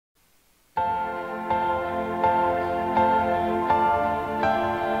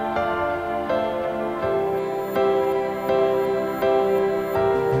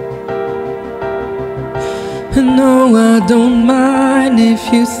don't mind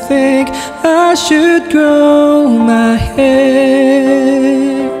if you think I should grow my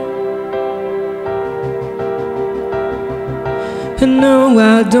hair. And no,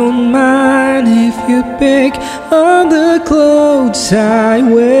 I don't mind if you pick on the clothes I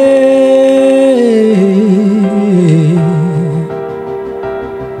wear.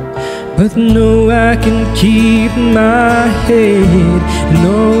 But no, I can keep my head, and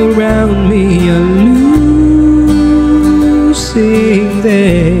all around me are losing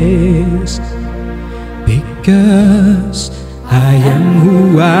theirs. Because I am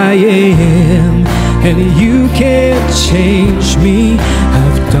who I am, and you can't change me.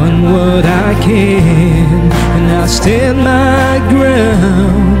 I've done what I can, and I'll stand my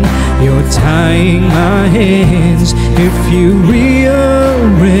ground. You're tying my hands. If you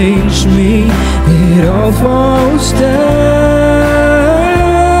rearrange me, it all falls down.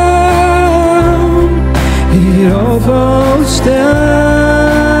 It all falls down.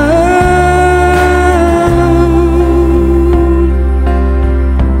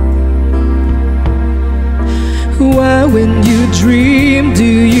 Why, when you dream, do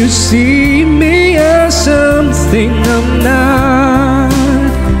you see me as something I'm not?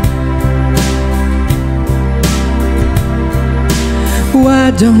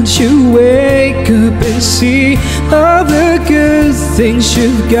 Why don't you wake up and see all the good things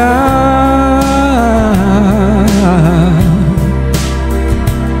you've got?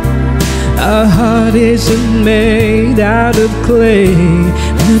 Our heart isn't made out of clay,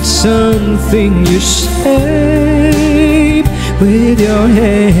 it's something you shape with your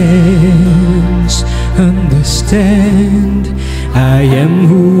hands. Understand, I am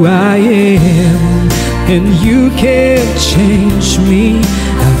who I am, and you can't change me.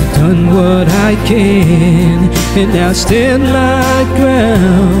 I've done what I can, and I'll stand my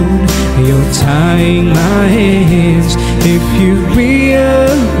ground. You're tying my hands. If you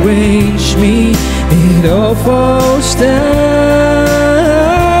rearrange me, it all falls down.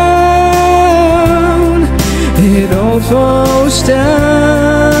 It all falls down.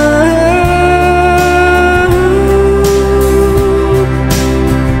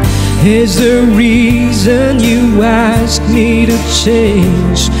 Is the reason you asked me to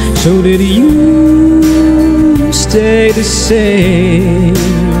change, so that you stay the same?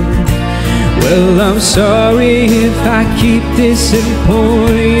 Well, I'm sorry if I keep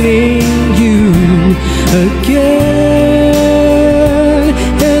disappointing you again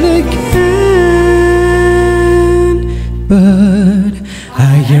and again. But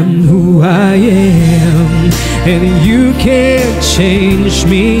I am who I am, and you can't change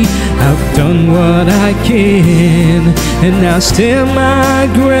me. I've done what I can, and I'll stand my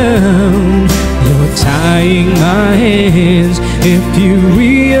ground. You're tying my hands. If you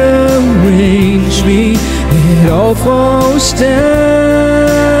rearrange me, it all falls down.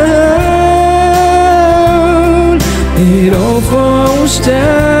 It all falls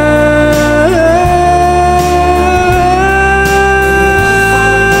down.